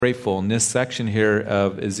Grateful. And this section here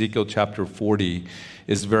of Ezekiel chapter 40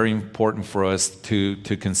 is very important for us to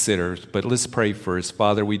consider. But let's pray first.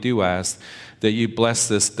 Father, we do ask that you bless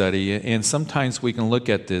this study. And sometimes we can look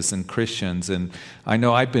at this in Christians, and I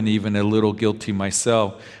know I've been even a little guilty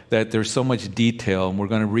myself, that there's so much detail, and we're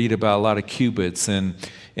going to read about a lot of cubits and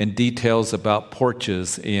details about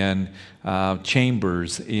porches and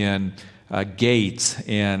chambers and gates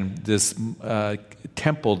and this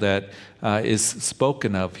temple that is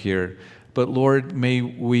spoken of here. But Lord, may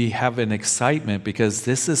we have an excitement because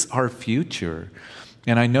this is our future.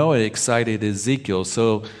 And I know it excited Ezekiel,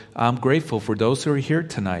 so I'm grateful for those who are here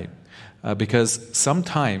tonight because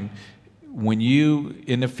sometime when you,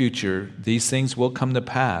 in the future, these things will come to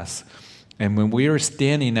pass. And when we are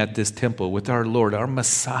standing at this temple with our Lord, our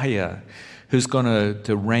Messiah, who's going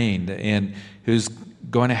to reign and who's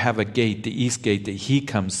going to have a gate, the east gate that he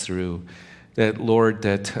comes through, that, Lord,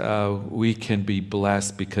 that we can be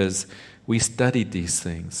blessed because we studied these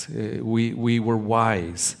things. We were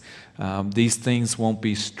wise. These things won't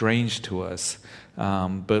be strange to us.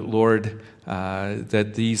 But, Lord,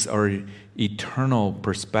 that these are eternal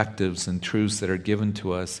perspectives and truths that are given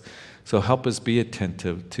to us. So help us be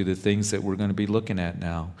attentive to the things that we're going to be looking at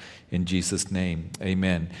now. In Jesus' name,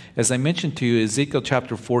 amen. As I mentioned to you, Ezekiel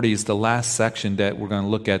chapter 40 is the last section that we're going to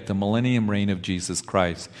look at, the millennium reign of Jesus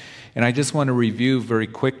Christ. And I just want to review very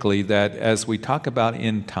quickly that as we talk about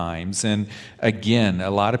end times, and again, a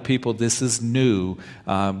lot of people, this is new.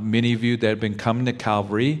 Many of you that have been coming to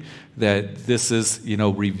Calvary, that this is,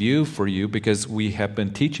 review for you because we have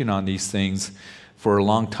been teaching on these things for a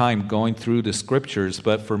long time, going through the scriptures.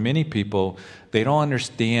 But for many people, they don't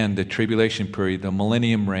understand the tribulation period, the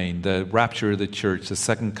millennium reign, the rapture of the church, the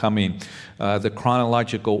second coming, the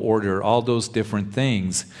chronological order, all those different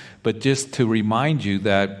things. But just to remind you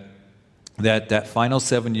that final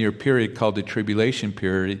 7-year period called the tribulation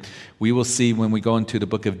period, we will see when we go into the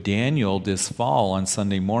book of Daniel this fall on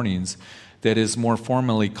Sunday mornings, that is more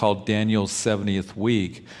formally called Daniel's 70th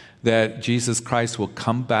week, that Jesus Christ will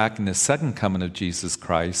come back in the second coming of Jesus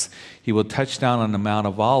Christ. He will touch down on the Mount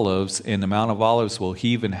of Olives, and the Mount of Olives will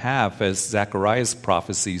heave in half, as Zechariah's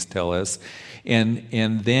prophecies tell us, and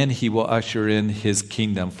then he will usher in his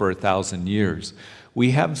kingdom for 1,000 years.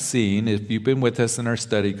 We have seen, if you've been with us in our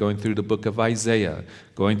study, going through the book of Isaiah,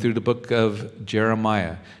 going through the book of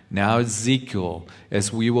Jeremiah, now Ezekiel,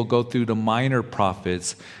 as we will go through the minor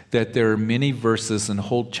prophets, that there are many verses and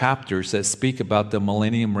whole chapters that speak about the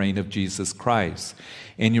millennium reign of Jesus Christ.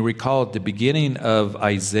 And you recall at the beginning of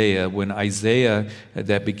Isaiah, when Isaiah,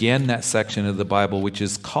 that began that section of the Bible, which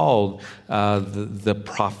is called the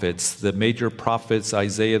prophets, the major prophets,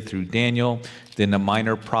 Isaiah through Daniel, then the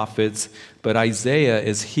minor prophets. But Isaiah,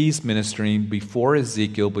 as he's ministering before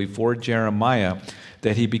Ezekiel, before Jeremiah,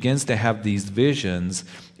 that he begins to have these visions.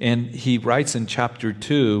 And he writes in chapter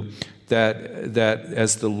 2 that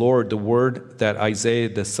as the word that Isaiah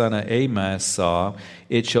the son of Amos saw,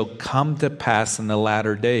 it shall come to pass in the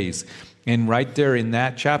latter days. And right there in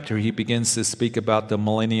that chapter, he begins to speak about the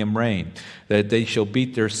millennium reign, that they shall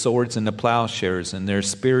beat their swords into plowshares and their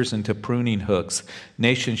spears into pruning hooks.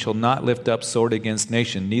 Nation shall not lift up sword against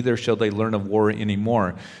nation, neither shall they learn of war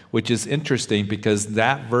anymore, which is interesting because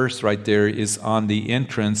that verse right there is on the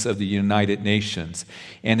entrance of the United Nations.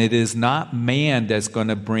 And it is not man that's going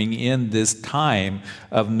to bring in this time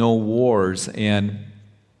of no wars and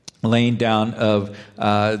laying down of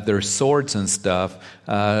their swords and stuff,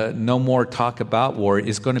 no more talk about war.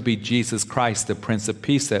 It's going to be Jesus Christ, the Prince of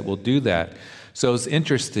Peace, that will do that. So it's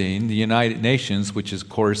interesting, the United Nations, which of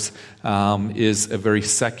course is a very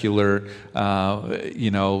secular,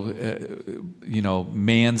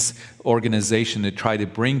 man's organization to try to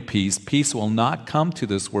bring peace. Peace will not come to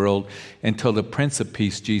this world until the Prince of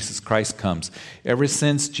Peace, Jesus Christ, comes. Ever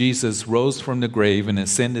since Jesus rose from the grave and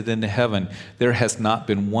ascended into heaven, there has not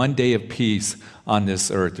been one day of peace on this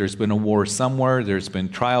earth. There's been a war somewhere, there's been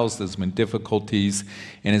trials, there's been difficulties,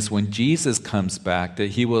 and it's when Jesus comes back that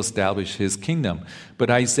he will establish his kingdom. But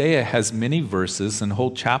Isaiah has many verses and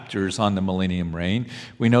whole chapters on the millennium reign.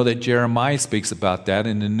 We know that Jeremiah speaks about that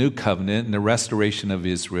in the New Covenant and the restoration of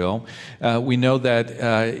Israel. We know that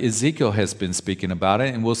Ezekiel has been speaking about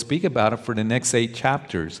it, and we'll speak about it for the next 8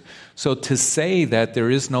 chapters. So to say that there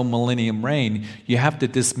is no millennium reign, you have to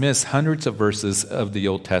dismiss hundreds of verses of the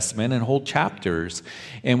Old Testament and whole chapters.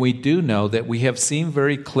 And we do know that we have seen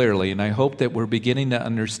very clearly, and I hope that we're beginning to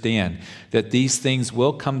understand that these things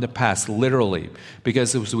will come to pass literally.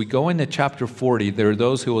 Because as we go into chapter 40, there are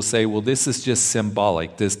those who will say, well, this is just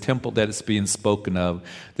symbolic, this temple that is being spoken of,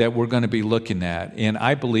 that we're going to be looking at. And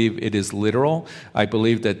I believe it is literal. I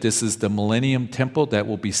believe that this is the millennium temple that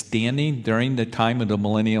will be standing during the time of the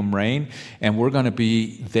millennium reign, and we're going to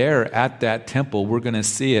be there at that temple. We're going to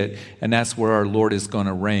see it, and that's where our Lord is going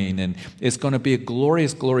to reign, and it's going to be a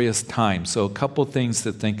glorious, glorious time. So a couple things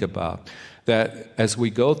to think about, that as we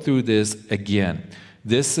go through this again,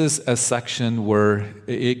 this is a section where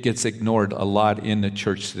it gets ignored a lot in the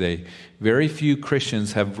church today. Very few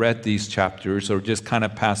Christians have read these chapters or just kind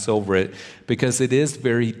of pass over it because it is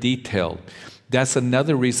very detailed. That's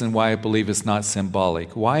another reason why I believe it's not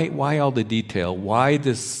symbolic. Why all the detail? Why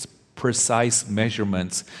this precise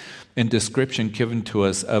measurements and description given to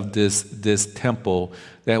us of this temple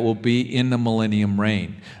that will be in the millennium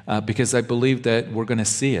reign? Because I believe that we're going to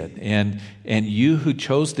see it. And you who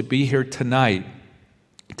chose to be here tonight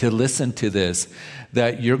to listen to this,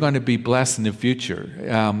 that you're going to be blessed in the future.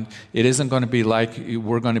 It isn't going to be like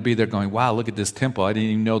we're going to be there going, wow, look at this temple. I didn't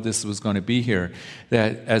even know this was going to be here.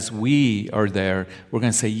 That as we are there, we're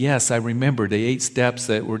going to say, yes, I remember the 8 steps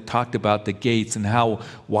that were talked about, the gates and how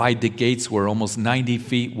wide the gates were, almost 90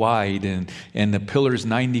 feet wide, and the pillars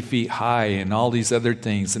 90 feet high, and all these other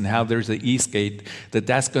things, and how there's the east gate,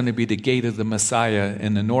 that's going to be the gate of the Messiah,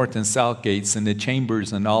 and the north and south gates, and the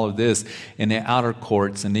chambers, and all of this, and the outer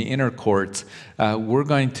courts, and the inner courts. We're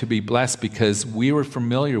going to be blessed because we were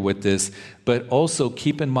familiar with this. But also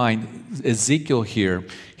keep in mind, Ezekiel here,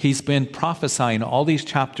 he's been prophesying all these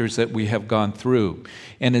chapters that we have gone through.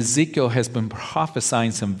 And Ezekiel has been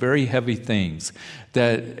prophesying some very heavy things,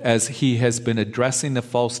 that as he has been addressing the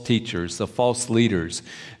false teachers, the false leaders,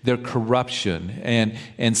 their corruption,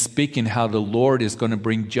 and speaking how the Lord is going to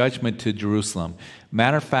bring judgment to Jerusalem.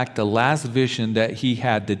 Matter of fact, the last vision that he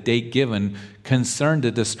had, the date given, concerned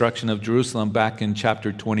the destruction of Jerusalem back in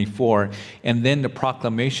chapter 24, and then the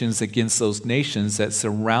proclamations against those nations that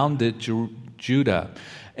surrounded Judah.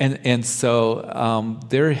 And so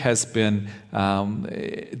there has been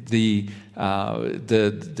the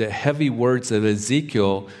heavy words of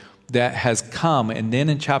Ezekiel that has come. And then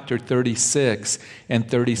in chapter 36 and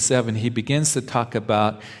 37, he begins to talk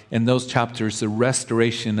about, in those chapters, the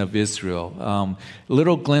restoration of Israel.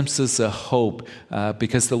 Little glimpses of hope,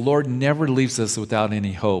 because the Lord never leaves us without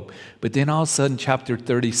any hope. But then all of a sudden, chapter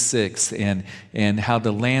 36, and how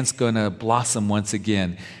the land's going to blossom once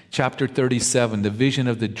again. Chapter 37, the vision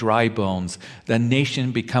of the dry bones, the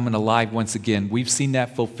nation becoming alive once again. We've seen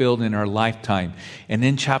that fulfilled in our lifetime. And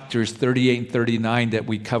then chapters 38 and 39 that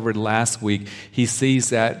we covered last week, he sees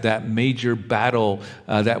that major battle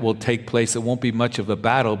that will take place. It won't be much of a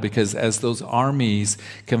battle, because as those armies,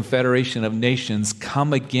 confederation of nations,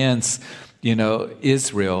 come against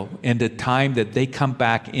Israel, in the time that they come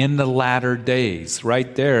back in the latter days,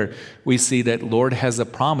 right there, we see that Lord has a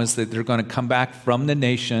promise that they're going to come back from the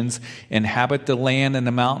nations, inhabit the land and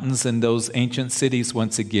the mountains and those ancient cities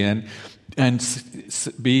once again, and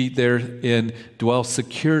be there and dwell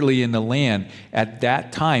securely in the land at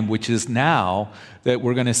that time, which is now, that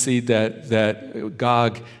we're going to see that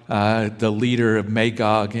Gog, the leader of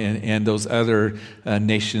Magog, and those other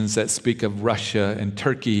nations that speak of Russia and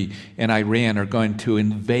Turkey and Iran, are going to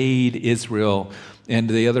invade Israel and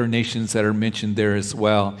the other nations that are mentioned there as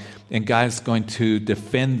well. And God's going to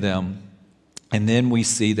defend them. And then we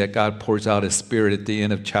see that God pours out His Spirit at the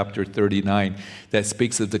end of chapter 39 that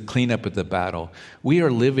speaks of the cleanup of the battle. We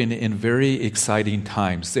are living in very exciting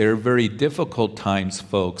times. They are very difficult times,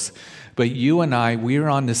 folks. But you and I, we are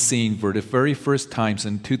on the scene for the very first times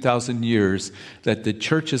in 2,000 years that the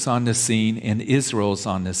church is on the scene and Israel is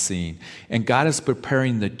on the scene. And God is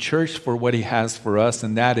preparing the church for what He has for us,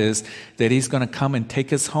 and that is that He's going to come and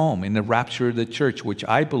take us home in the rapture of the church, which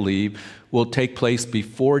I believe will take place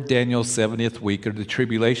before Daniel's 70th week, or the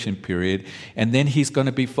tribulation period. And then He's going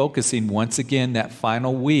to be focusing once again that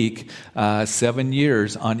final week, 7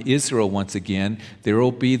 years, on Israel once again. There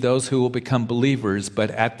will be those who will become believers, but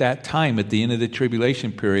at that time, at the end of the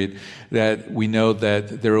tribulation period, that we know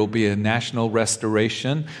that there will be a national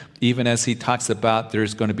restoration. Even as he talks about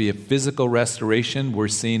there's going to be a physical restoration, we're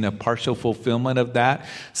seeing a partial fulfillment of that.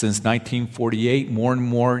 Since 1948, more and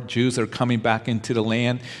more Jews are coming back into the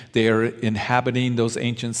land. They are inhabiting those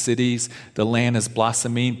ancient cities. The land is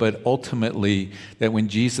blossoming, but ultimately, that when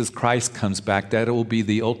Jesus Christ comes back, that it will be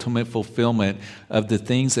the ultimate fulfillment of the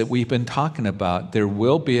things that we've been talking about. There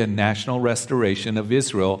will be a national restoration of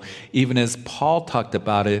Israel, even as Paul talked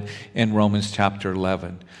about it in Romans chapter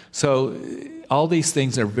 11. So all these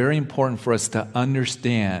things are very important for us to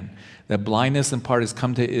understand, That blindness in part has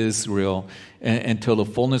come to Israel until the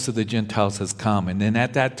fullness of the Gentiles has come. And then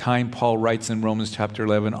at that time, Paul writes in Romans chapter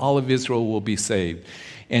 11, all of Israel will be saved.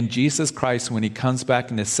 And Jesus Christ, when he comes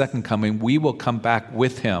back in his second coming, we will come back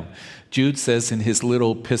with him. Jude says in his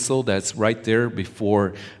little epistle that's right there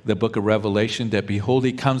before the book of Revelation that, behold,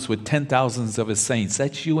 he comes with 10,000s of his saints.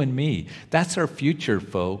 That's you and me. That's our future,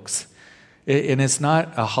 folks. And it's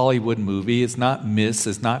not a Hollywood movie. It's not myths.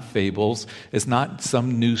 It's not fables. It's not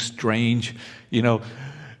some new strange,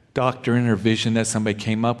 doctrine or vision that somebody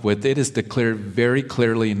came up with. It is declared very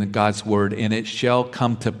clearly in God's word, and it shall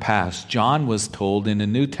come to pass. John was told in the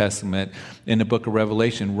New Testament, in the book of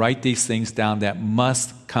Revelation, write these things down that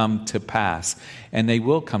must come to pass, and they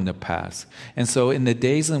will come to pass. And so in the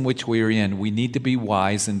days in which we are in, we need to be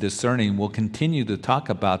wise and discerning. We'll continue to talk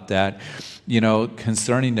about that,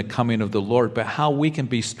 concerning the coming of the Lord, but how we can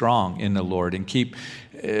be strong in the Lord and keep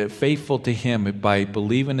faithful to him by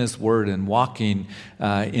believing his word and walking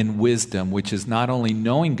in wisdom, which is not only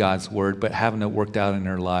knowing God's word, but having it worked out in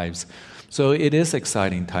our lives. So it is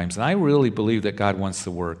exciting times. And I really believe that God wants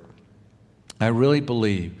to work. I really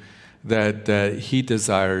believe that he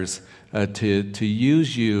desires to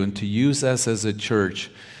use you and to use us as a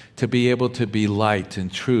church to be able to be light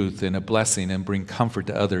and truth and a blessing and bring comfort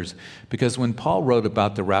to others. Because when Paul wrote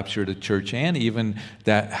about the rapture of the church and even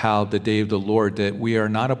that how the day of the Lord, that we are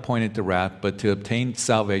not appointed to wrath, but to obtain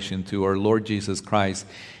salvation through our Lord Jesus Christ,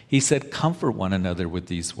 he said, comfort one another with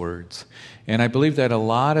these words. And I believe that a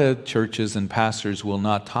lot of churches and pastors will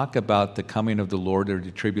not talk about the coming of the Lord or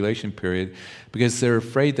the tribulation period because they're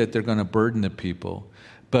afraid that they're going to burden the people.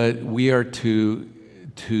 But we are to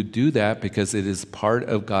do that because it is part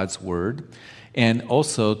of God's word, and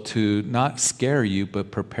also to not scare you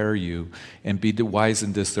but prepare you and be wise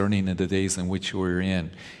and discerning in the days in which we're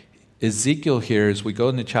in. Ezekiel here, as we go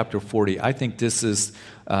into chapter 40, I think this is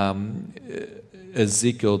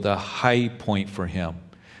Ezekiel, the high point for him,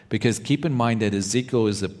 because keep in mind that Ezekiel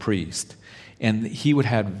is a priest and he would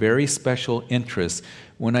have very special interests.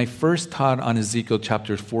 When I first taught on Ezekiel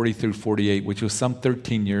chapters 40 through 48, which was some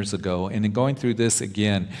 13 years ago, and then going through this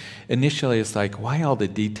again, initially it's like, why all the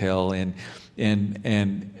detail and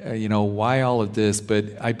why all of this? But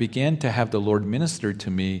I began to have the Lord minister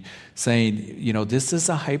to me saying, this is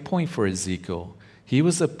a high point for Ezekiel. He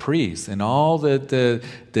was a priest, and all the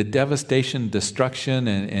devastation, destruction,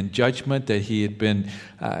 and judgment that he had been,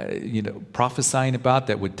 prophesying about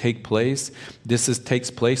that would take place. This takes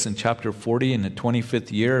place in chapter 40 in the 25th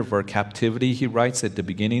year of our captivity. He writes at the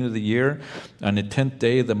beginning of the year, on the 10th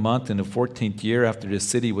day of the month in the 14th year after the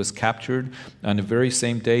city was captured, on the very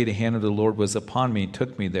same day the hand of the Lord was upon me and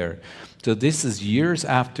took me there. So this is years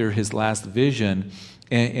after his last vision,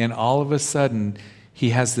 and all of a sudden,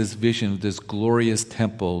 he has this vision of this glorious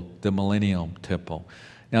temple, the Millennium Temple.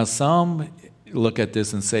 Now, some look at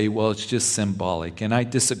this and say, well, it's just symbolic, and I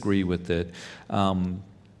disagree with it.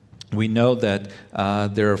 We know that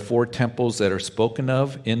there are 4 temples that are spoken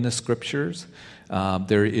of in the Scriptures.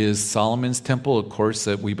 There is Solomon's temple, of course,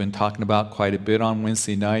 that we've been talking about quite a bit on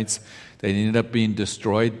Wednesday nights. They ended up being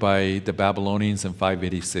destroyed by the Babylonians in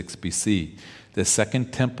 586 BC. The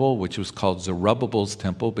second temple, which was called Zerubbabel's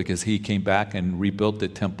temple, because he came back and rebuilt the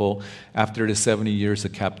temple after the 70 years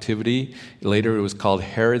of captivity. Later it was called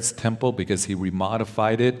Herod's temple because he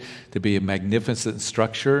remodified it to be a magnificent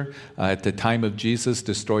structure. At the time of Jesus,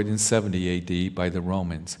 destroyed in 70 AD by the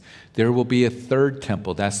Romans. There will be a third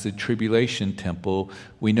temple. That's the tribulation temple.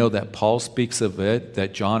 We know that Paul speaks of it,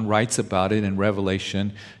 that John writes about it in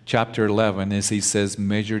Revelation chapter 11 as he says,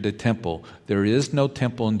 measure the temple. There is no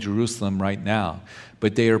temple in Jerusalem right now,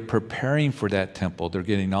 but they are preparing for that temple. They're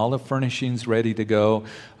getting all the furnishings ready to go,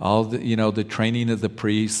 all the, the training of the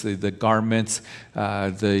priests, the garments,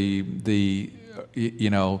 the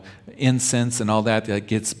incense and all that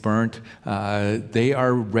gets burnt. They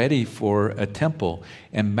are ready for a temple.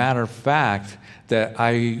 And matter of fact, that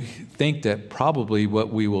I think that probably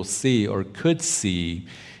what we will see or could see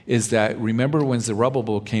is that, remember when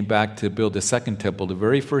Zerubbabel came back to build the second temple, the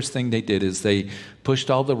very first thing they did is they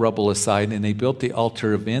pushed all the rubble aside and they built the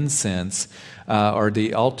altar of incense, or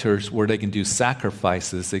the altars where they can do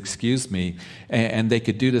sacrifices, and they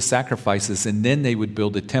could do the sacrifices, and then they would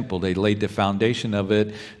build the temple. They laid the foundation of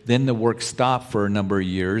it. Then the work stopped for a number of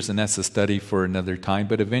years, and that's a study for another time,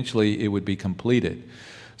 but eventually it would be completed.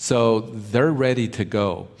 So they're ready to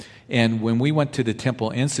go. And when we went to the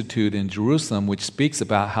Temple Institute in Jerusalem, which speaks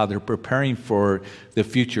about how they're preparing for the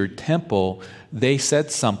future temple, they said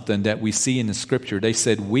something that we see in the Scripture. They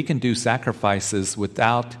said, we can do sacrifices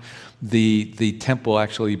without the temple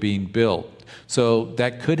actually being built. So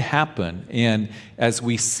that could happen. And as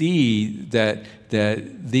we see that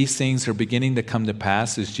these things are beginning to come to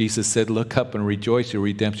pass, as Jesus said, look up and rejoice, your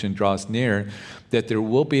redemption draws near, that there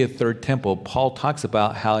will be a third temple. Paul talks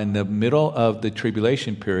about how in the middle of the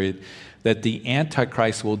tribulation period, that the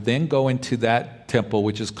Antichrist will then go into that temple,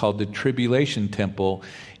 which is called the tribulation temple,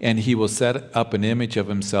 and he will set up an image of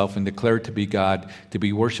himself and declare it to be God, to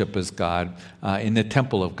be worshiped as God in the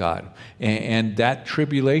temple of God. And that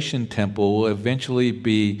tribulation temple will eventually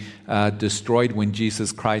be destroyed when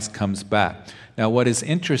Jesus Christ comes back. Now, what is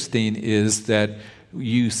interesting is that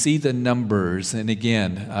you see the numbers, and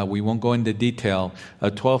again, we won't go into detail,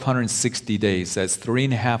 1,260 days, that's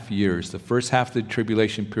 3.5 years. The first half of the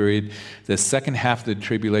tribulation period, the second half of the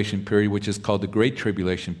tribulation period, which is called the Great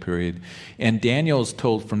Tribulation period. And Daniel is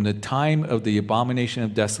told from the time of the abomination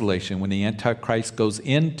of desolation, when the Antichrist goes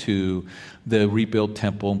into the rebuilt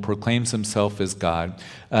temple and proclaims himself as God,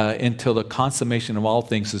 until the consummation of all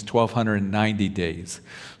things is 1,290 days.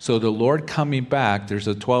 So the Lord coming back, there's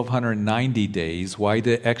a 1,290 days. Why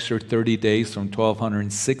the extra 30 days from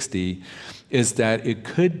 1,260 is that it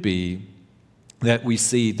could be that we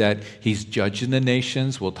see that he's judging the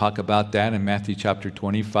nations. We'll talk about that in Matthew chapter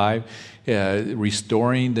 25,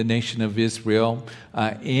 restoring the nation of Israel.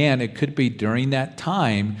 And it could be during that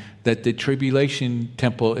time that the tribulation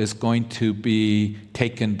temple is going to be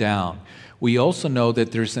taken down. We also know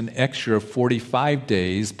that there's an extra 45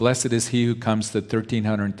 days. Blessed is he who comes to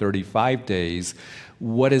 1,335 days.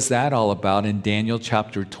 What is that all about? In Daniel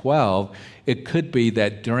chapter 12, it could be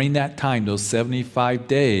that during that time, those 75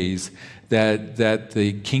 days, that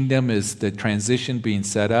the kingdom is the transition being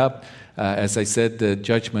set up. As I said, the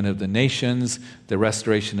judgment of the nations, the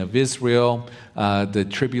restoration of Israel, the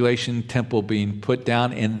tribulation temple being put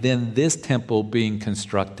down, and then this temple being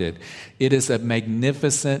constructed. It is a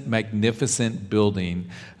magnificent, magnificent building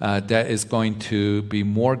that is going to be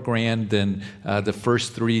more grand than the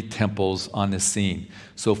first 3 temples on the scene.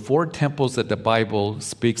 So 4 temples that the Bible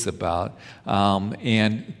speaks about,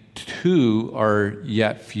 and 2 are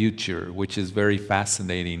yet future, which is very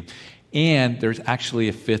fascinating. And there's actually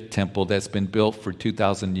a 5th temple that's been built for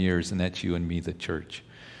 2,000 years, and that's you and me, the church.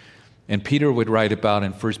 And Peter would write about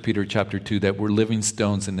in 1 Peter chapter 2 that we're living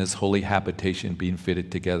stones in this holy habitation being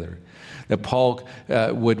fitted together. That Paul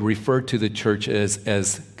would refer to the church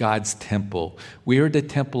as God's temple. We are the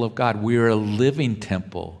temple of God. We are a living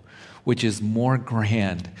temple, which is more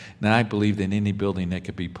grand than I believe than any building that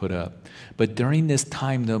could be put up. But during this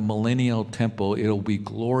time, the millennial temple, it'll be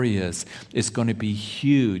glorious. It's going to be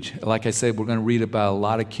huge. Like I said, we're going to read about a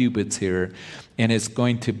lot of cubits here, and it's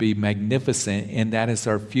going to be magnificent, and that is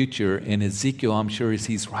our future. And Ezekiel, I'm sure as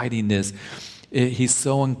he's writing this, he's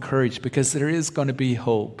so encouraged because there is going to be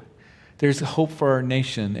hope. There's hope for our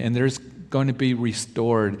nation, and there's going to be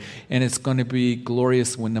restored, and it's going to be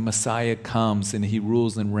glorious when the Messiah comes and he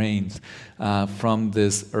rules and reigns from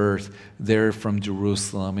this earth there from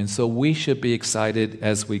Jerusalem. And so we should be excited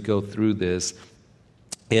as we go through this.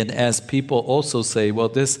 And as people also say, well,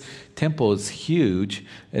 this temple is huge.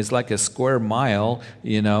 It's like a square mile,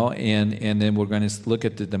 and then we're going to look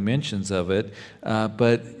at the dimensions of it.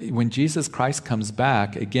 But when Jesus Christ comes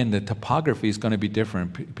back, again, the topography is going to be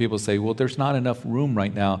different. People say, well, there's not enough room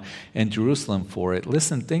right now in Jerusalem for it.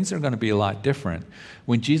 Listen, things are going to be a lot different.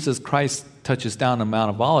 When Jesus Christ touches down the Mount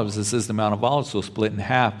of Olives, it says the Mount of Olives will split in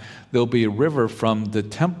half. There'll be a river from the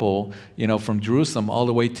temple, from Jerusalem all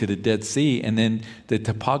the way to the Dead Sea, and then the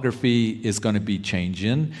topography is going to be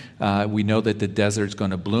changing. We know that the desert's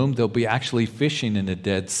going to bloom. There'll be actually fishing in the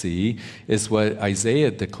Dead Sea, is what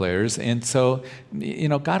Isaiah declares. And so,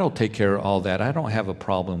 God will take care of all that. I don't have a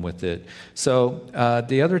problem with it. So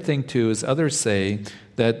the other thing, too, is others say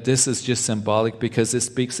that this is just symbolic because it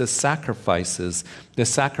speaks of sacrifices. The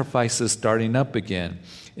sacrifices starting up again.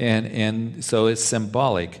 And so it's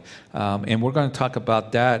symbolic. And we're going to talk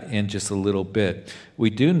about that in just a little bit. We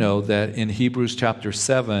do know that in Hebrews chapter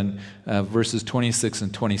 7, verses 26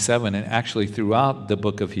 and 27, and actually throughout the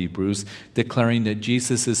book of Hebrews, declaring that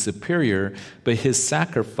Jesus is superior, but his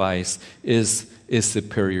sacrifice is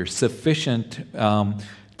superior, sufficient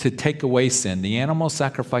to take away sin. The animal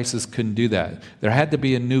sacrifices couldn't do that. There had to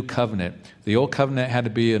be a new covenant. The old covenant had to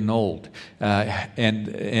be annulled.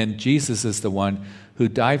 And Jesus is the one who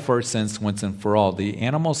died for our sins once and for all. The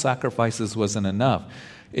animal sacrifices wasn't enough.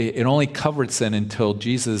 It only covered sin until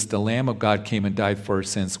Jesus, the Lamb of God, came and died for our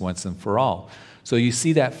sins once and for all. So you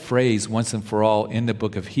see that phrase once and for all in the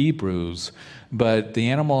book of Hebrews, but the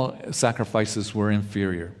animal sacrifices were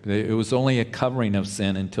inferior. It was only a covering of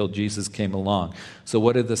sin until Jesus came along. So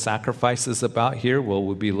what are the sacrifices about here? Well,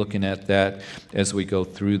 we'll be looking at that as we go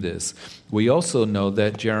through this. We also know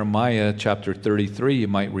that Jeremiah chapter 33, you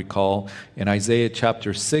might recall, and Isaiah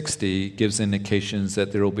chapter 60 gives indications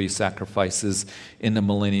that there will be sacrifices in the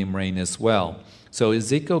millennium reign as well. So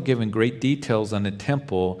Ezekiel giving great details on the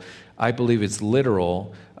temple, I believe it's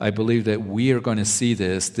literal. I believe that we are going to see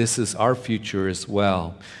this. This is our future as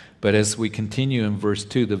well. But as we continue in verse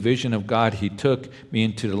 2, the vision of God, he took me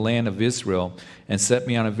into the land of Israel and set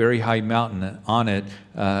me on a very high mountain. On it,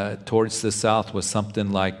 towards the south, was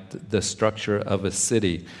something like the structure of a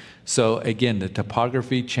city. So again, the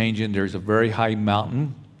topography changing. There's a very high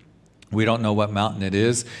mountain. We don't know what mountain it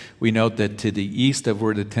is. We know that to the east of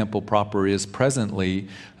where the temple proper is presently,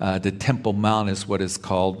 the Temple Mount is what it's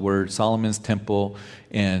called, where Solomon's temple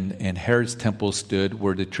and Herod's temple stood,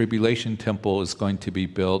 where the tribulation temple is going to be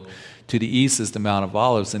built. To the east is the Mount of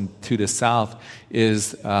Olives, and to the south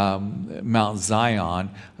is Mount Zion.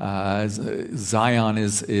 Zion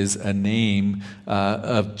is a name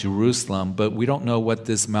of Jerusalem, but we don't know what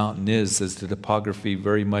this mountain is, as the topography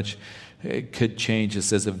very much it could change. It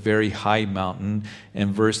says a very high mountain.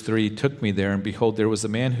 And verse 3, he took me there, and behold, there was a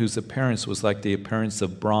man whose appearance was like the appearance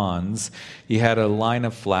of bronze. He had a line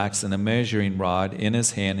of flax and a measuring rod in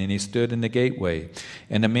his hand, and he stood in the gateway.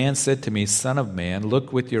 And the man said to me, Son of man,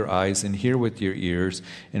 look with your eyes and hear with your ears,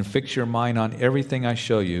 and fix your mind on everything I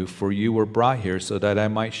show you, for you were brought here so that I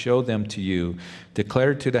might show them to you.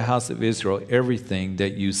 Declare to the house of Israel everything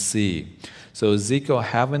that you see. So Ezekiel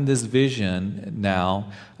having this vision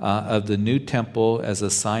now of the new temple as a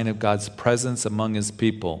sign of God's presence among his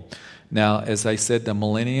people. Now, as I said, the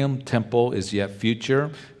millennium temple is yet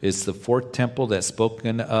future. It's the fourth temple that's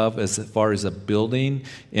spoken of as far as a building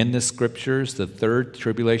in the scriptures. The third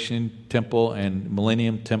tribulation temple and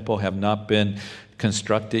millennium temple have not been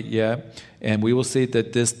constructed yet. And we will see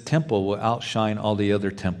that this temple will outshine all the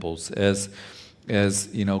other temples as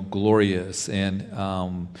you know, glorious,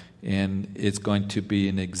 and it's going to be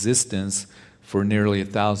in existence for nearly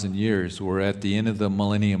 1,000 years. We're at the end of the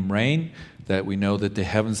millennium reign, that we know that the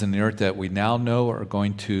heavens and the earth that we now know are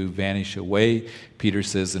going to vanish away. Peter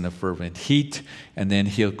says in a fervent heat, and then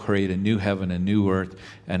he'll create a new heaven, a new earth,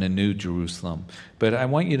 and a new Jerusalem. But I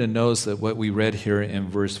want you to notice that what we read here in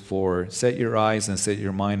verse 4, set your eyes and set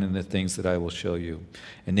your mind on the things that I will show you.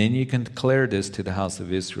 And then you can declare this to the house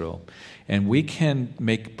of Israel. And we can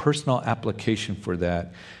make personal application for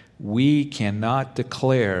that. We cannot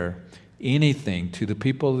declare anything to the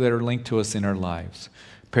people that are linked to us in our lives.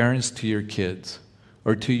 Parents to your kids,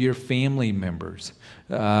 or to your family members,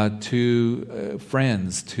 to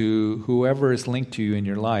friends, to whoever is linked to you in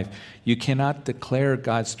your life. You cannot declare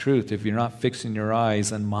God's truth if you're not fixing your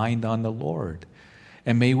eyes and mind on the Lord.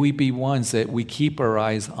 And may we be ones that we keep our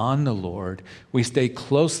eyes on the Lord. We stay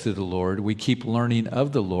close to the Lord. We keep learning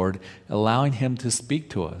of the Lord, allowing him to speak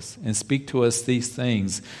to us and speak to us these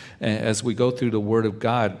things as we go through the Word of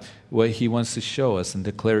God, what he wants to show us and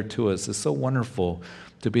declare to us. It's so wonderful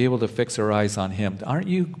to be able to fix our eyes on him. Aren't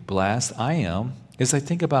you blessed? I am, as I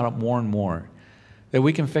think about it more and more, that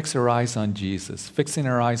we can fix our eyes on Jesus. Fixing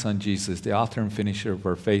our eyes on Jesus, the author and finisher of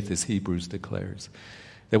our faith, as Hebrews declares.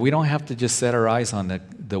 That we don't have to just set our eyes on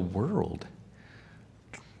the world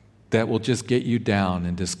that will just get you down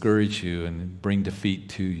and discourage you and bring defeat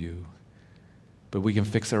to you. But we can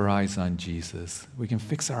fix our eyes on Jesus. We can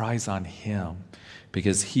fix our eyes on him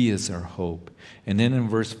because he is our hope. And then in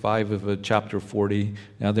verse 5 of chapter 40,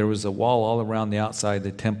 now there was a wall all around the outside of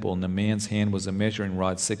the temple, and the man's hand was a measuring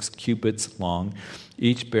rod 6 cubits long,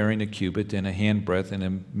 each bearing a cubit and a handbreadth, and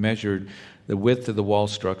it measured the width of the wall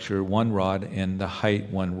structure 1 rod and the height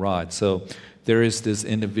 1 rod. So there is this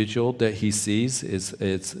individual that he sees.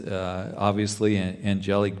 It's obviously an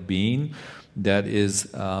angelic being that is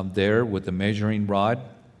there with a measuring rod.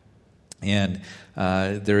 And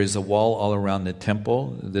there is a wall all around the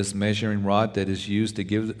temple. This measuring rod that is used to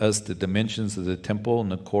give us the dimensions of the temple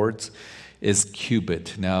and the courts is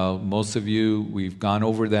cubit. Now, most of you, we've gone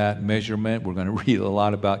over that measurement. We're going to read a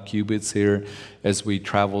lot about cubits here as we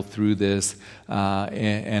travel through this,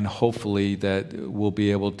 and hopefully that we'll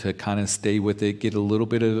be able to kind of stay with it, get a little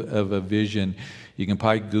bit of a vision. You can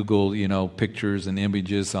probably Google, pictures and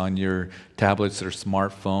images on your tablets or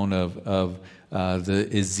smartphone of the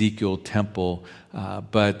Ezekiel temple.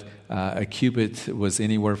 But a cubit was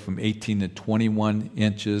anywhere from 18 to 21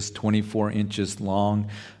 inches, 24 inches long,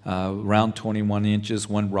 around 21 inches.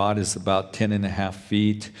 One rod is about 10 and a half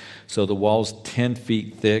feet. So the wall's 10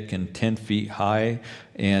 feet thick and 10 feet high,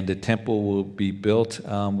 and the temple will be built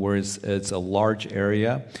where it's a large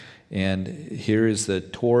area. And here is the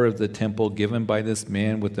tour of the temple given by this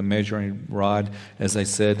man with the measuring rod. As I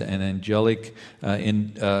said, an angelic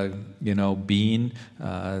being,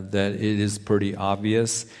 that it is pretty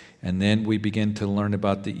obvious. And then we begin to learn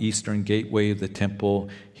about the eastern gateway of the temple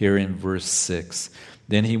here in verse 6.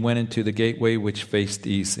 Then he went into the gateway which faced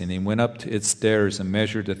east, and he went up to its stairs and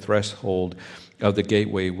measured the threshold of the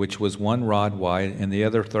gateway, which was 1 rod wide, and the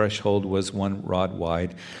other threshold was 1 rod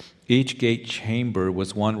wide. Each gate chamber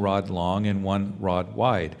was 1 rod long and 1 rod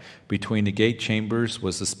wide. Between the gate chambers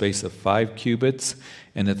was a space of 5 cubits,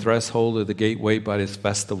 and the threshold of the gateway by this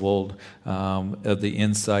vestibule of the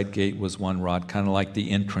inside gate was 1 rod, kind of like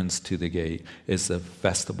the entrance to the gate is a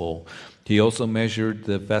vestibule. He also measured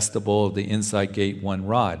the vestibule of the inside gate 1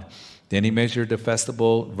 rod. Then he measured the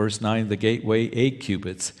vestibule, verse 9, the gateway 8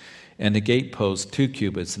 cubits, and the gate post 2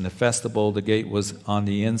 cubits, and the vestibule, the gate was on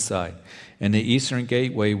the inside. And the eastern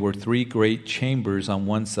gateway were 3 great chambers on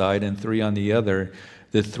one side and 3 on the other.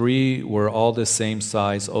 The 3 were all the same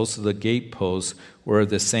size. Also the gate posts were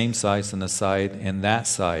the same size on the side and that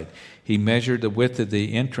side. He measured the width of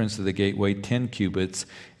the entrance of the gateway 10 cubits,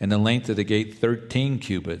 and the length of the gate 13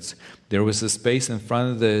 cubits. There was a space in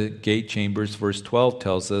front of the gate chambers, verse 12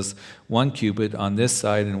 tells us, 1 cubit on this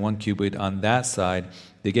side and 1 cubit on that side.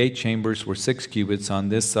 The gate chambers were 6 cubits on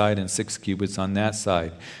this side and 6 cubits on that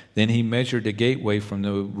side. Then he measured the gateway from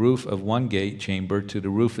the roof of one gate chamber to the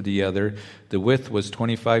roof of the other. The width was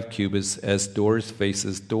 25 cubits as doors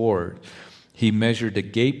faces door. He measured the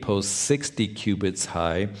gate post 60 cubits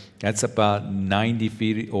high. That's about 90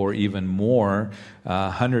 feet or even more,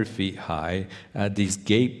 100 feet high. These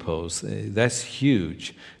gate posts, that's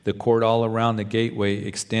huge. The court all around the gateway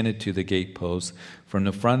extended to the gate posts. From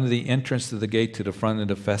the front of the entrance to the gate to the front of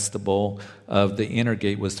the vestibule of the inner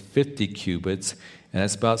gate was 50 cubits, and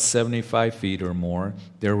that's about 75 feet or more.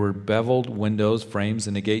 There were beveled windows, frames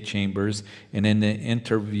in the gate chambers, and in the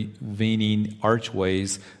intervening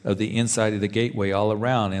archways of the inside of the gateway all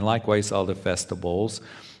around, and likewise all the vestibules.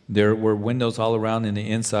 There were windows all around in the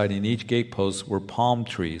inside, and each gate post were palm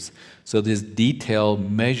trees. So this detailed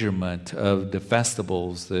measurement of the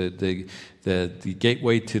vestibules, the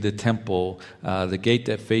gateway to the temple, the gate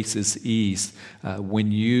that faces east.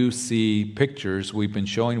 When you see pictures, we've been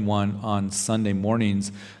showing one on Sunday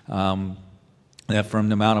mornings, that from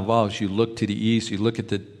the Mount of Olives, you look to the east, you look at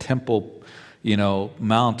the temple,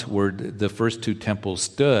 mount where the first 2 temples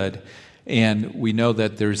stood, and we know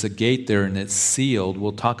that there's a gate there and it's sealed.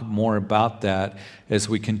 We'll talk more about that as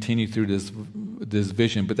we continue through this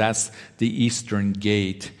vision, but that's the eastern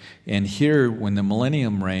gate. And here, when the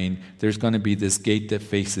millennium reign, there's going to be this gate that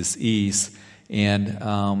faces east, and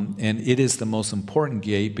it is the most important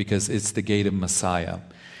gate because it's the gate of Messiah.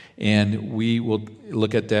 And we will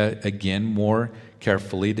look at that again more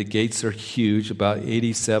carefully. The gates are huge, about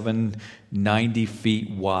 87, 90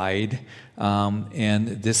 feet wide. And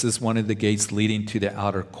this is one of the gates leading to the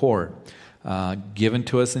outer court. Given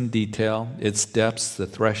to us in detail, its depths, the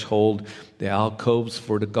threshold, the alcoves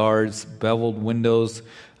for the guards, beveled windows,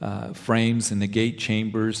 frames in the gate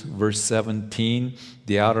chambers. Verse 17,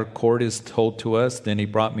 the outer court is told to us. Then he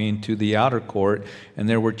brought me into the outer court, and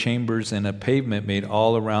there were chambers and a pavement made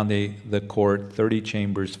all around the court. 30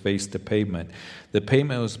 chambers faced the pavement. The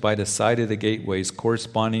pavement was by the side of the gateways,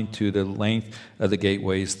 corresponding to the length of the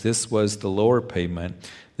gateways. This was the lower pavement.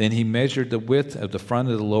 Then he measured the width of the front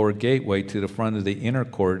of the lower gateway to the front of the inner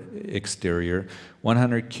court exterior,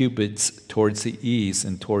 100 cubits towards the east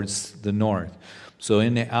and towards the north. So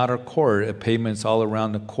in the outer court, pavement's all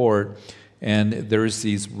around the court, and there's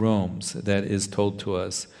these rooms that is told to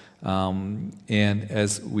us. And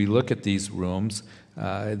as we look at these rooms,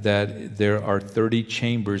 that there are 30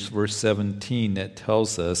 chambers, verse 17, that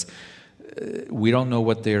tells us we don't know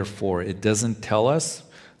what they are for. It doesn't tell us,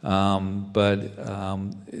 but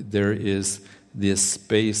there is this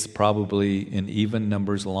space probably in even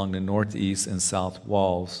numbers along the northeast and south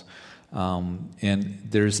walls. And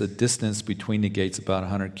there's a distance between the gates about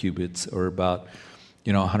 100 cubits, or about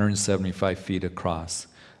 175 feet across.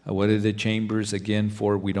 What are the chambers again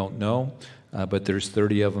for? We don't know, but there's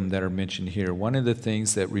 30 of them that are mentioned here. One of the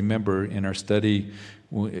things that, remember in our study,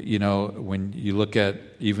 when you look at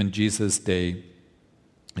even Jesus' day,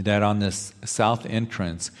 that on this south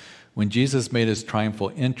entrance, when Jesus made his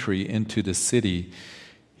triumphal entry into the city,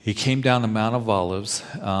 He came down the Mount of Olives,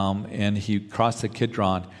 and he crossed the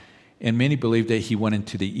Kidron, and many believe that he went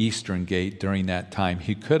into the eastern gate during that time.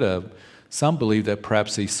 He could have. Some believe that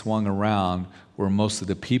perhaps he swung around where most of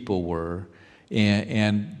the people were,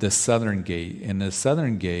 and the southern gate. And the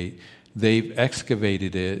southern gate, they've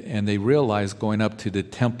excavated it, and they realized going up to the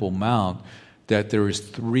Temple Mount that there was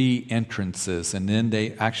 3 entrances, and then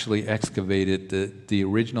they actually excavated the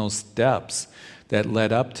original steps that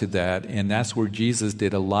led up to that, and that's where Jesus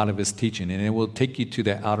did a lot of his teaching. And it will take you to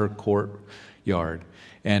the outer courtyard.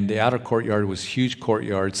 And the outer courtyard was huge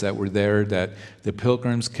courtyards that were there that the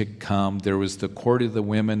pilgrims could come. There was the court of the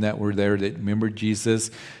women that were there that remembered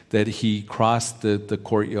Jesus, that he crossed the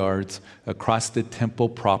courtyards, across the temple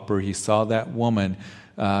proper. He saw that woman,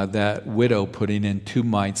 that widow putting in 2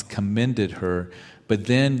 mites, commended her. But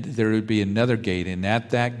then there would be another gate, and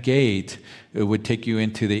at that gate, it would take you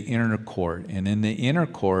into the inner court. And in the inner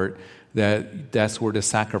court, that's where the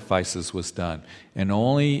sacrifices was done. And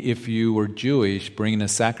only if you were Jewish, bringing a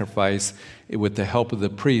sacrifice with the help of the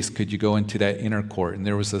priest, could you go into that inner court. And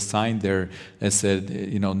there was a sign there that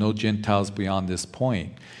said, no Gentiles beyond this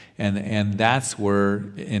point. And that's where,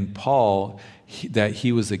 in Paul, that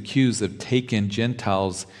he was accused of taking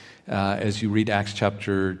Gentiles. As you read Acts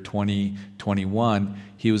chapter 20, 21,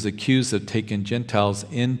 he was accused of taking Gentiles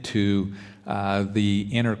into the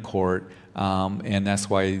inner court, and that's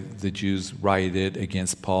why the Jews rioted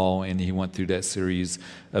against Paul, and he went through that series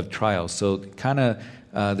of trials. So kind of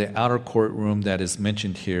the outer courtroom that is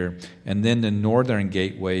mentioned here, and then the northern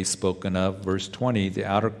gateway spoken of, verse 20, the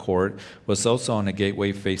outer court was also on a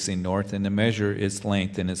gateway facing north, and to measure its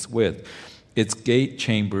length and its width. Its gate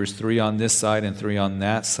chambers, 3 on this side and 3 on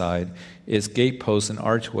that side. Its gate posts and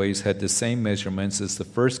archways had the same measurements as the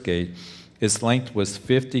first gate. Its length was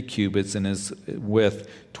 50 cubits and its width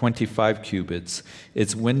 25 cubits.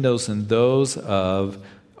 Its windows and those of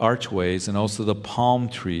archways and also the palm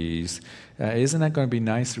trees. Isn't that going to be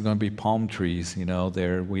nice? There are going to be palm trees,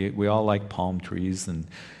 there. We all like palm trees and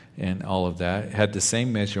all of that. It had the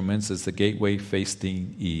same measurements as the gateway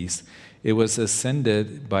facing east. It was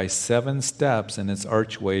ascended by 7 steps, and its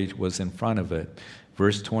archway was in front of it.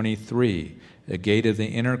 Verse 23, the gate of the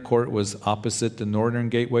inner court was opposite the northern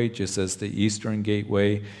gateway, just as the eastern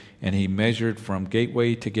gateway, and he measured from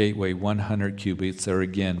gateway to gateway 100 cubits, or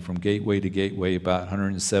again, from gateway to gateway about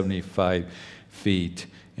 175 feet.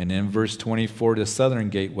 And in verse 24, the southern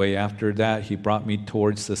gateway, after that, he brought me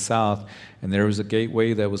towards the south, and there was a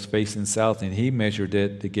gateway that was facing south, and he measured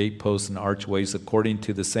it, the gateposts and archways, according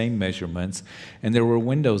to the same measurements. And there were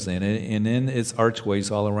windows in it, and in its archways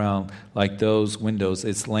all around, like those windows,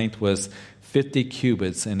 its length was 50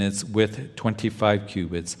 cubits, and its width 25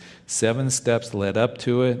 cubits. 7 steps led up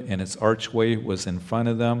to it, and its archway was in front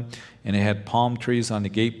of them. And it had palm trees on the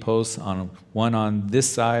gateposts, one on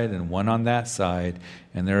this side and one on that side.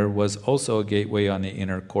 And there was also a gateway on the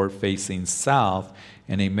inner court facing south,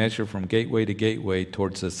 and they measured from gateway to gateway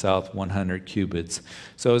towards the south 100 cubits.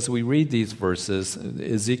 So as we read these verses,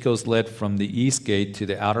 Ezekiel's led from the east gate to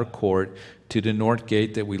the outer court, to the north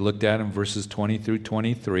gate that we looked at in verses 20 through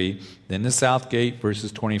 23, then the south gate,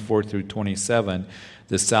 verses 24 through 27.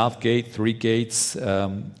 The south gate, 3 gates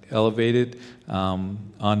elevated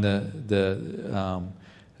on the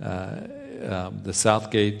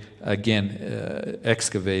south gate, again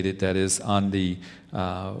excavated, that is, on the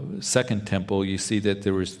second temple. You see that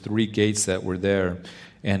there was 3 gates that were there,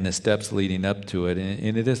 and the steps leading up to it.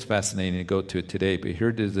 And it is fascinating to go to it today, but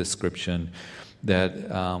here's the description that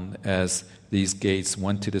as these gates,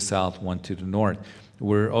 one to the south, one to the north.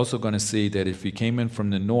 We're also going to see that if you came in from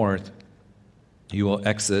the north, you will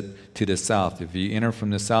exit to the south. If you enter from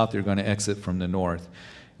the south, you're going to exit from the north.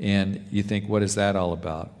 And you think, what is that all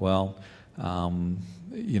about? Well,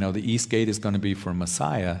 the east gate is going to be for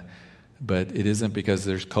Messiah, but it isn't because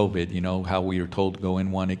there's COVID. How we are told to go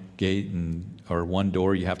in one gate or one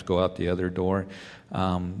door, you have to go out the other door.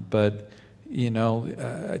 To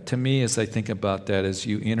me, as I think about that, as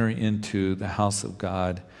you enter into the house of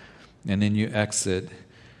God and then you exit,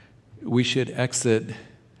 we should exit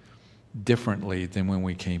differently than when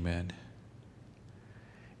we came in.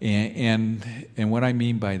 And what I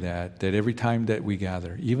mean by that every time that we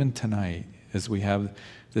gather, even tonight, as we have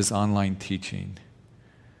this online teaching,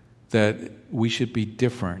 that we should be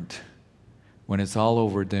different when it's all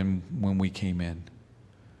over than when we came in.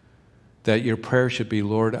 That your prayer should be,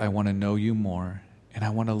 Lord, I want to know you more, and I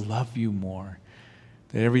want to love you more.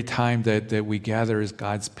 That every time that we gather as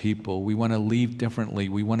God's people, we want to leave differently.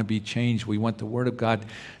 We want to be changed. We want the Word of God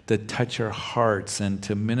to touch our hearts and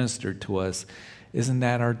to minister to us. Isn't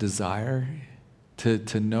that our desire?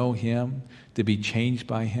 To know Him, to be changed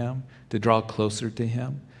by Him, to draw closer to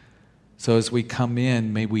Him? So as we come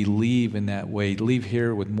in, may we leave in that way, leave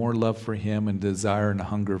here with more love for Him and desire and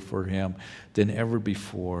hunger for Him than ever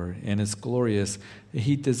before. And it's glorious.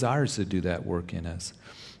 He desires to do that work in us.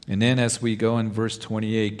 And then as we go in verse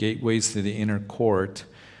 28, gateways to the inner court,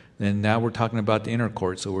 then now we're talking about the inner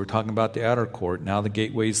court. So we're talking about the outer court. Now the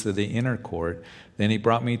gateways to the inner court. Then he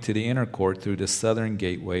brought me to the inner court through the southern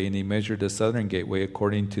gateway, and he measured the southern gateway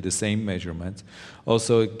according to the same measurements.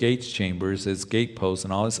 Also gates chambers, its gate posts,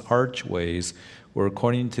 and all its archways were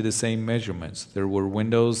according to the same measurements. There were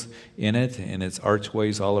windows in it, and its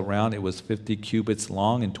archways all around. It was 50 cubits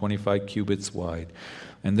long and 25 cubits wide.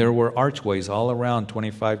 And there were archways all around,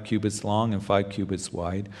 25 cubits long and 5 cubits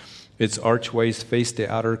wide. Its archways faced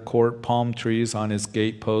the outer court, palm trees on its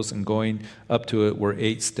gate posts, and going up to it were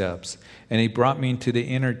 8 steps. And he brought me into the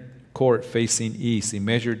inner court facing east. He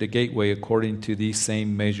measured the gateway according to these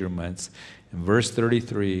same measurements. In verse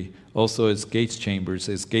 33, also its gates chambers,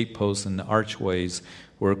 its gate posts, and the archways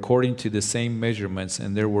were according to the same measurements,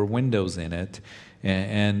 and there were windows in it,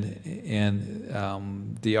 and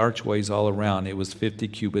the archways all around. It was 50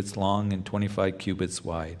 cubits long and 25 cubits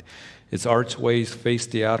wide. Its archways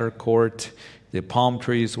faced the outer court. The palm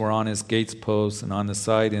trees were on its gates posts, and on the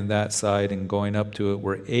side and that side, and going up to it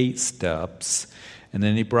were 8 steps. And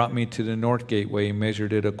then he brought me to the north gateway and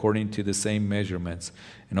measured it according to the same measurements.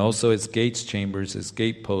 And also its gates chambers, its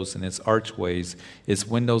gate posts, and its archways, its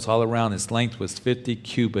windows all around. Its length was 50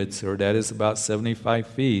 cubits, or that is about 75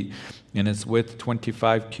 feet, and its width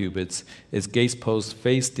 25 cubits. Its gate posts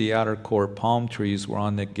faced the outer court. Palm trees were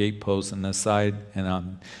on the gate posts on the side and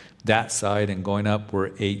on that side, and going up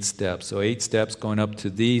were 8 steps. So 8 steps going up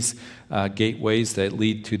to these gateways that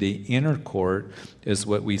lead to the inner court is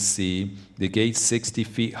what we see. The gates 60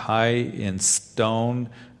 feet high in stone.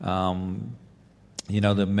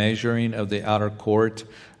 The measuring of the outer court.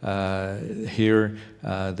 Here,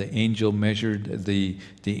 the angel measured the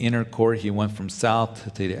inner court. He went from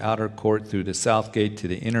south to the outer court, through the south gate to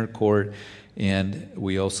the inner court. And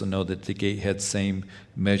we also know that the gate had same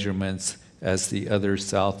measurements as the other,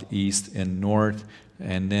 south, east, and north.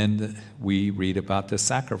 And then we read about the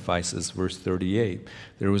sacrifices, verse 38.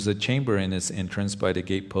 There was a chamber in its entrance by the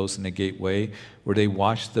gatepost and the gateway where they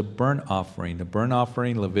washed the burnt offering. The burnt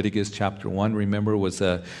offering, Leviticus chapter 1, remember, was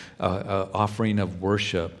a offering of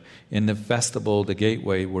worship. In the festival, the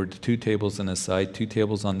gateway were 2 tables on the side, 2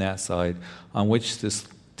 tables on that side, on which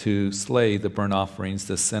to slay the burnt offerings,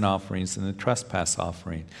 the sin offerings, and the trespass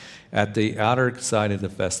offering. At the outer side of the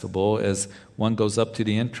festival, as one goes up to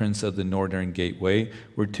the entrance of the northern gateway,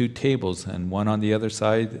 were 2 tables, and one on the other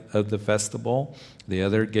side of the festival. The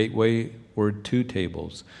other gateway were 2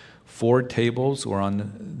 tables. 4 tables were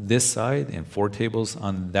on this side, and 4 tables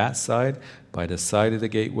on that side. By the side of the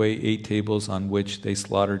gateway, 8 tables on which they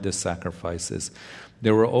slaughtered the sacrifices.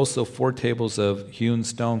 There were also 4 tables of hewn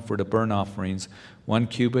stone for the burnt offerings, 1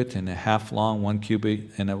 cubit and a half long, 1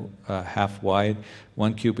 cubit and a half wide,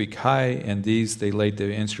 1 cubit high, and these they laid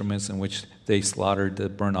the instruments in which they slaughtered the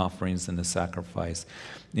burnt offerings and the sacrifice.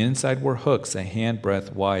 The inside were hooks, a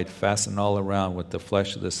handbreadth wide, fastened all around with the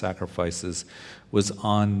flesh of the sacrifices was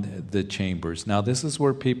on the chambers. Now this is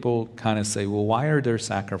where people kind of say, well, why are there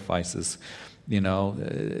sacrifices?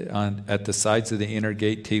 At the sides of the inner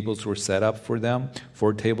gate, tables were set up for them,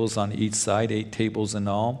 4 tables on each side, 8 tables in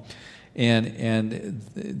all. And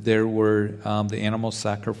there were the animal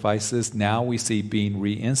sacrifices. Now we see being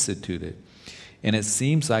reinstituted. And it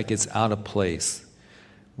seems like it's out of place.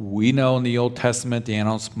 We know in the Old Testament the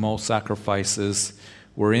animal sacrifices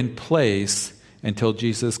were in place until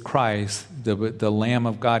Jesus Christ, the Lamb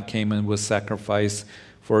of God, came and was sacrificed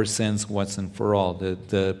for our sins once and for all,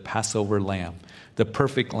 the Passover Lamb, the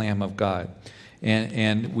perfect Lamb of God.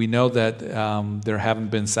 And we know that there haven't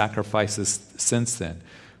been sacrifices since then.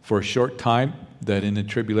 For a short time, that in the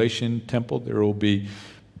tribulation temple there will be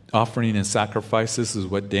offering and sacrifices, is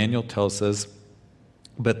what Daniel tells us.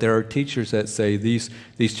 But there are teachers that say these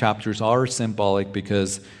chapters are symbolic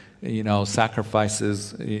because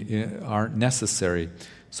sacrifices aren't necessary.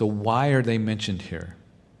 So why are they mentioned here?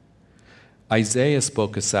 Isaiah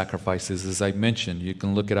spoke of sacrifices, as I mentioned. You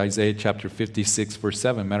can look at Isaiah chapter 56, verse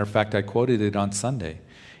 7. Matter of fact, I quoted it on Sunday.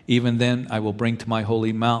 Even then I will bring to my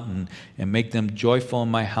holy mountain and make them joyful in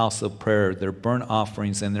my house of prayer. Their burnt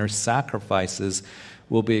offerings and their sacrifices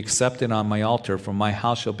will be accepted on my altar, for my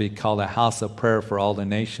house shall be called a house of prayer for all the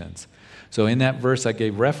nations. So in that verse I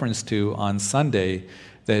gave reference to on Sunday,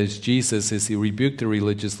 that is Jesus, as he rebuked the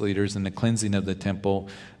religious leaders in the cleansing of the temple,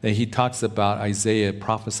 that he talks about Isaiah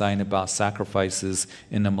prophesying about sacrifices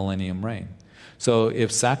in the millennium reign. So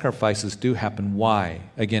if sacrifices do happen, why?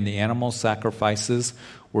 Again, the animal sacrifices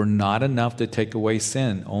were not enough to take away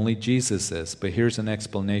sin. Only Jesus is. But here's an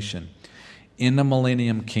explanation. In the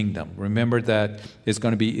millennium kingdom, remember that it's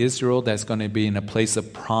going to be Israel that's going to be in a place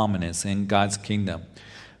of prominence in God's kingdom.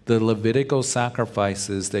 The Levitical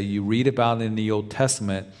sacrifices that you read about in the Old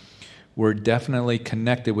Testament were definitely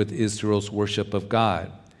connected with Israel's worship of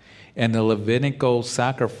God. And the Levitical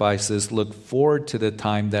sacrifices look forward to the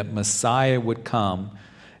time that Messiah would come.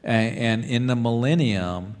 And in the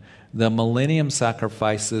millennium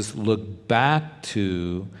sacrifices look back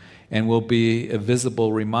to and will be a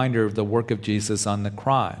visible reminder of the work of Jesus on the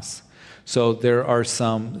cross. So there are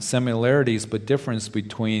some similarities but difference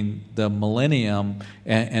between the millennium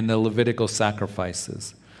and the Levitical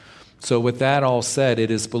sacrifices. So with that all said, it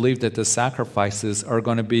is believed that the sacrifices are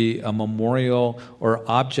going to be a memorial or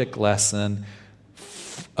object lesson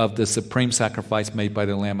of the supreme sacrifice made by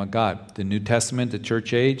the Lamb of God. The New Testament, the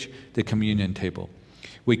church age, the communion table.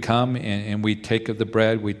 We come and we take of the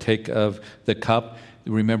bread, we take of the cup.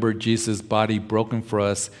 Remember Jesus' body broken for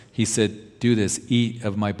us. He said, do this, eat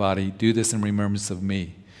of my body, do this in remembrance of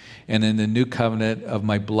me. And in the new covenant of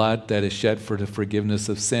my blood that is shed for the forgiveness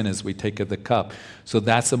of sin as we take of the cup. So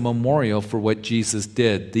that's a memorial for what Jesus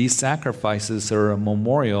did. These sacrifices are a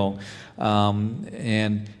memorial,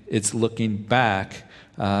 and it's looking back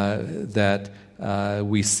that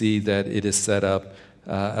we see that it is set up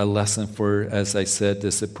a lesson for, as I said,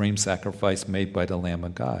 the supreme sacrifice made by the Lamb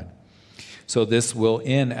of God. So this will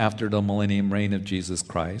end after the millennium reign of Jesus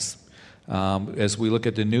Christ. As we look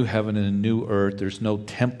at the new heaven and the new earth, there's no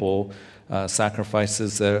temple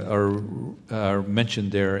sacrifices that are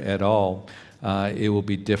mentioned there at all. It will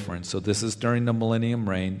be different. So this is during the millennium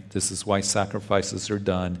reign. This is why sacrifices are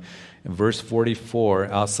done. In verse 44,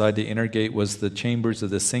 outside the inner gate was the chambers of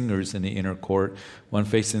the singers in the inner court, one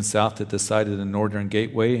facing south at the side of the northern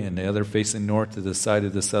gateway, and the other facing north at the side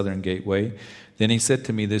of the southern gateway. Then he said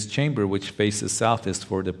to me, this chamber which faces south is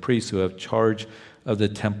for the priests who have charge of the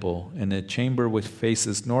temple, and the chamber which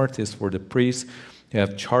faces north is for the priests who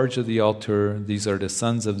have charge of the altar. These are the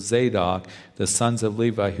sons of Zadok, the sons of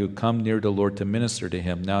Levi, who come near the Lord to minister to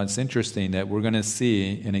him. Now it's interesting that we're going to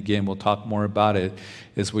see, and again we'll talk more about it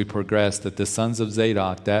as we progress, that the sons of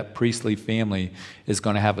Zadok, that priestly family, is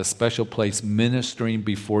going to have a special place ministering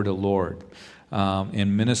before the Lord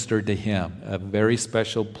and minister to him, a very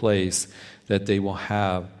special place that they will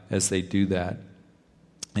have as they do that.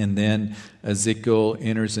 And then Ezekiel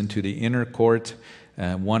enters into the inner court,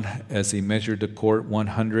 as he measured the court,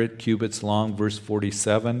 100 cubits long, verse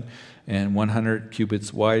 47, and 100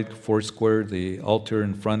 cubits wide, foursquare, the altar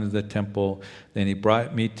in front of the temple. Then he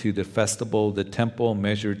brought me to the festival of the temple,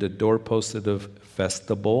 measured the doorpost of the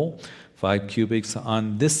festival, 5 cubits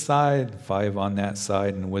on this side, 5 on that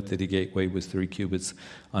side, and the width of the gateway was 3 cubits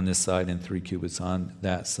on this side and 3 cubits on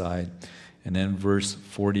that side. And then verse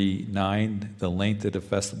 49, the length of the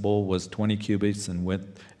festival was 20 cubits and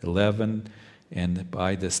width 11. And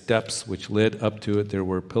by the steps which led up to it, there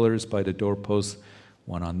were pillars by the doorpost,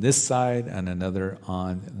 one on this side and another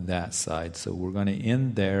on that side. So we're going to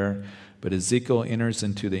end there. But Ezekiel enters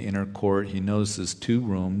into the inner court. He notices 2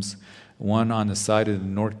 rooms, one on the side of the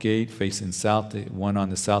north gate facing south, one on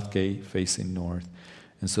the south gate facing north.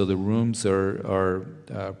 And so the rooms are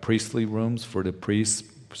priestly rooms for the priests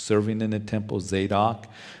serving in the temple. Zadok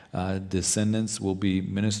descendants will be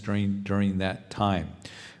ministering during that time.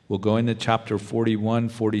 We'll go into chapter 41,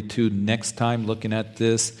 42 next time looking at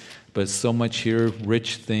this, but so much here,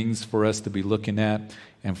 rich things for us to be looking at.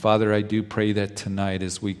 And Father, I do pray that tonight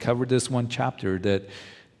as we cover this one chapter that,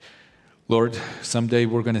 Lord, someday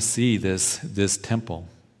we're going to see this temple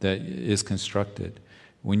that is constructed.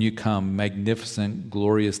 When you come, magnificent,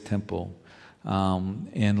 glorious temple.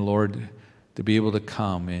 And Lord, to be able to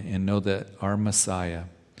come and know that our Messiah,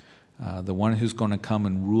 the one who's going to come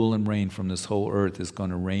and rule and reign from this whole earth, is going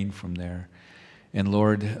to reign from there. And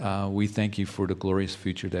Lord, we thank you for the glorious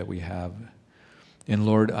future that we have. And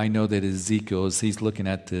Lord, I know that Ezekiel, as he's looking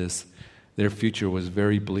at this, their future was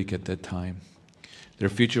very bleak at that time. Their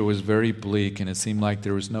future was very bleak, and it seemed like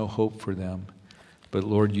there was no hope for them. But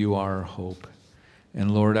Lord, you are our hope.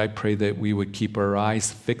 And Lord, I pray that we would keep our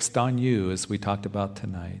eyes fixed on you as we talked about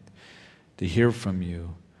tonight, to hear from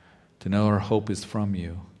you, to know our hope is from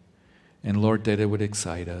you. And Lord, that it would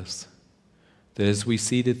excite us. That as we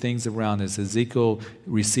see the things around us, Ezekiel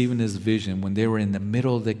receiving his vision when they were in the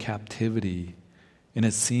middle of the captivity, and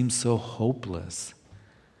it seemed so hopeless.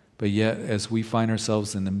 But yet, as we find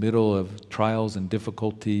ourselves in the middle of trials and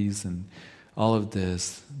difficulties and all of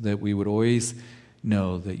this, that we would always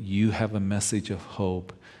know that you have a message of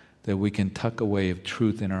hope that we can tuck away of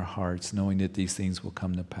truth in our hearts, knowing that these things will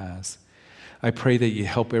come to pass. I pray that you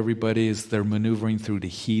help everybody as they're maneuvering through the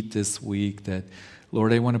heat this week. That,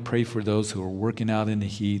 Lord, I want to pray for those who are working out in the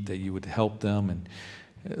heat, that you would help them. And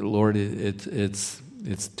Lord, it's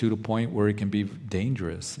to the point where it can be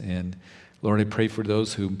dangerous. And Lord, I pray for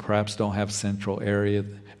those who perhaps don't have central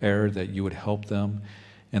air, that you would help them.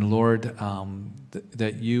 And Lord,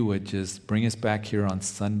 that you would just bring us back here on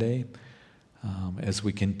Sunday as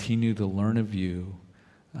we continue to learn of you,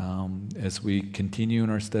 as we continue in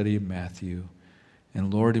our study of Matthew.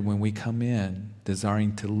 And Lord, when we come in,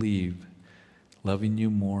 desiring to leave, loving you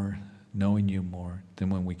more, knowing you more than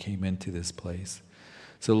when we came into this place.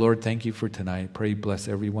 So Lord, thank you for tonight. Pray bless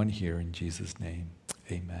everyone here in Jesus' name.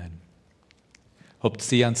 Amen. Hope to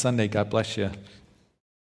see you on Sunday. God bless you.